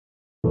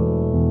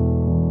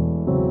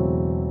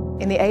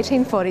In the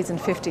 1840s and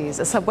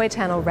 50s, a subway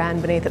tunnel ran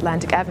beneath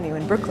Atlantic Avenue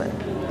in Brooklyn.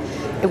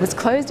 It was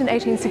closed in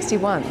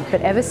 1861, but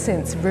ever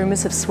since,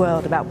 rumours have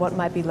swirled about what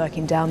might be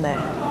lurking down there.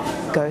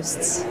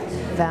 Ghosts,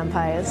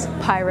 vampires,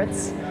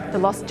 pirates, the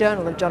lost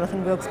journal of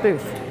Jonathan Wilkes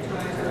Booth.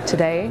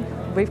 Today,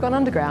 we've gone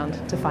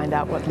underground to find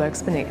out what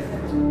lurks beneath.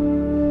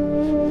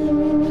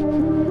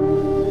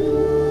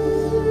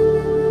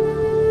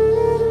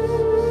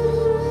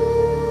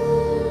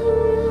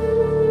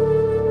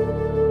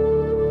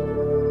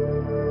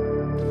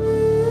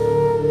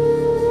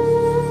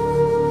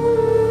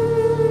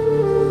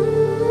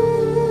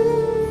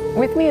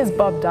 With me is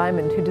Bob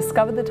Diamond, who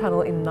discovered the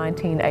tunnel in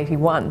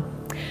 1981.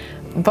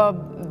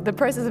 Bob, the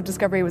process of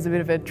discovery was a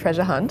bit of a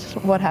treasure hunt.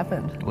 What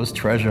happened? It was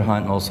treasure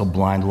hunt and also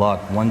blind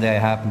luck. One day I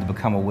happened to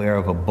become aware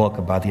of a book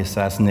about the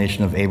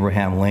assassination of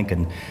Abraham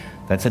Lincoln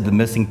that said the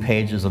missing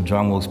pages of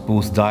John Wilkes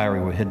Booth's diary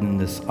were hidden in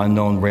this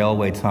unknown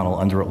railway tunnel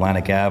under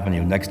Atlantic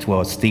Avenue next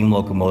to a steam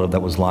locomotive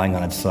that was lying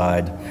on its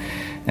side.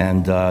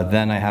 And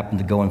then I happened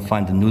to go and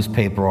find a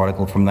newspaper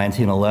article from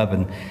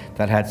 1911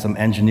 that had some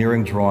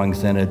engineering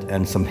drawings in it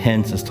and some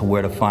hints as to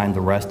where to find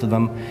the rest of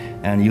them.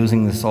 And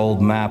using this old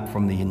map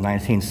from the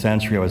 19th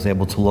century, I was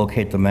able to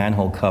locate the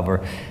manhole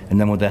cover, and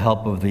then with the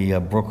help of the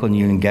Brooklyn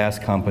Union Gas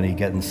Company,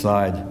 get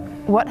inside.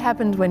 What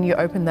happened when you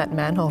opened that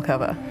manhole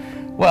cover?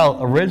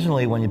 Well,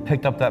 originally when you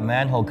picked up that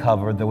manhole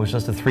cover, there was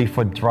just a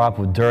 3-foot drop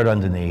with dirt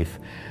underneath.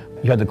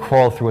 You had to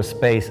crawl through a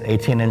space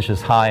 18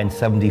 inches high and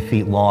 70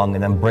 feet long,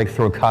 and then break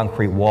through a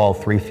concrete wall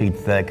 3 feet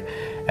thick,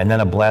 and then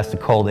a blast of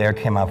cold air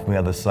came out from the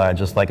other side,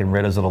 just like in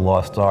Raiders of the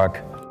Lost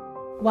Ark.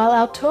 While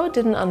our tour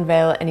didn't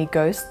unveil any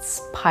ghosts,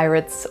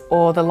 pirates,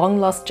 or the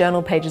long-lost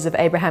journal pages of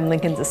Abraham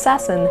Lincoln's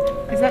assassin...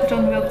 Is that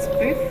John Wilkes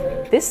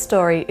Booth? This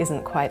story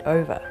isn't quite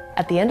over.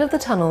 At the end of the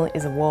tunnel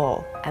is a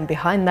wall, and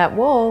behind that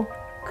wall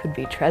could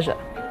be treasure.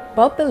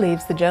 Bob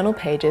believes the journal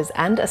pages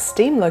and a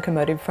steam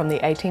locomotive from the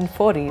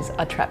 1840s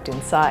are trapped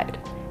inside.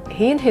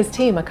 He and his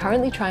team are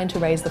currently trying to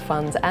raise the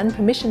funds and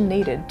permission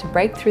needed to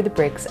break through the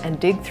bricks and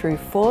dig through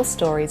 4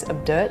 stories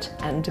of dirt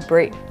and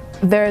debris.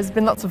 There has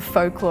been lots of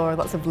folklore,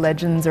 lots of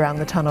legends around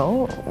the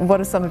tunnel. What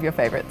are some of your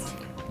favourites?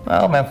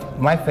 Well,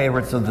 my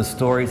favorites are the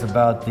stories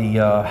about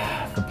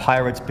the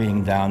pirates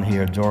being down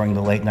here during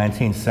the late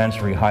 19th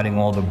century, hiding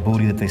all the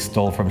booty that they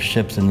stole from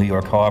ships in New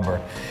York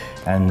Harbor.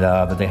 And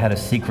that they had a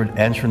secret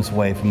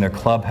entranceway from their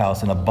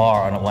clubhouse in a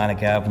bar on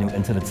Atlantic Avenue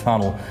into the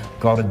tunnel,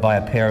 guarded by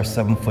a pair of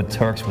 7-foot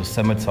Turks with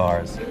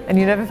scimitars. And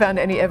you never found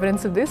any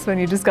evidence of this when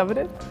you discovered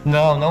it?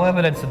 No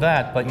evidence of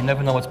that, but you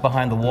never know what's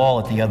behind the wall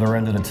at the other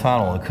end of the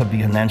tunnel. It could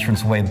be an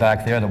entranceway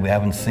back there that we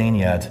haven't seen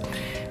yet.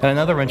 And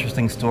another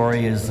interesting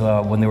story is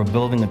when they were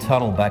building the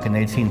tunnel back in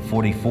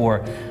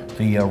 1844,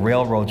 the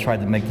railroad tried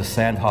to make the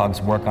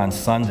sandhogs work on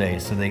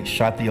Sundays, so they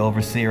shot the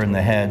overseer in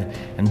the head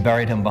and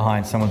buried him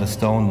behind some of the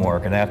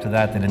stonework, and after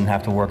that they didn't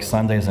have to work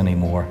Sundays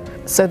anymore.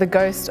 So the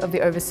ghost of the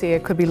overseer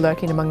could be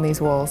lurking among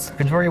these walls?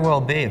 Could very well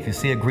be. If you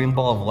see a green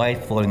ball of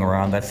light floating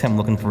around, that's him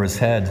looking for his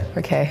head.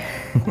 Okay,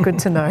 good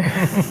to know.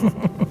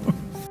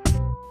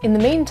 In the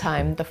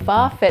meantime, the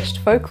far-fetched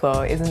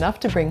folklore is enough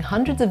to bring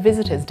hundreds of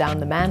visitors down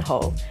the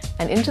manhole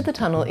and into the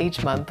tunnel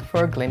each month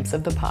for a glimpse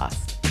of the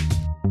past.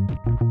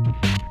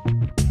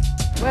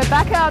 We're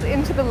back out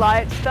into the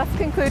light, thus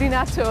concluding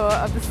our tour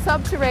of the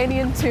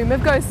subterranean tomb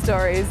of ghost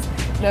stories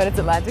known as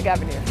Atlantic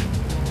Avenue.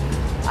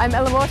 I'm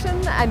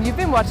Morton, and you've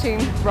been watching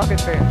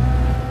Rocketboom.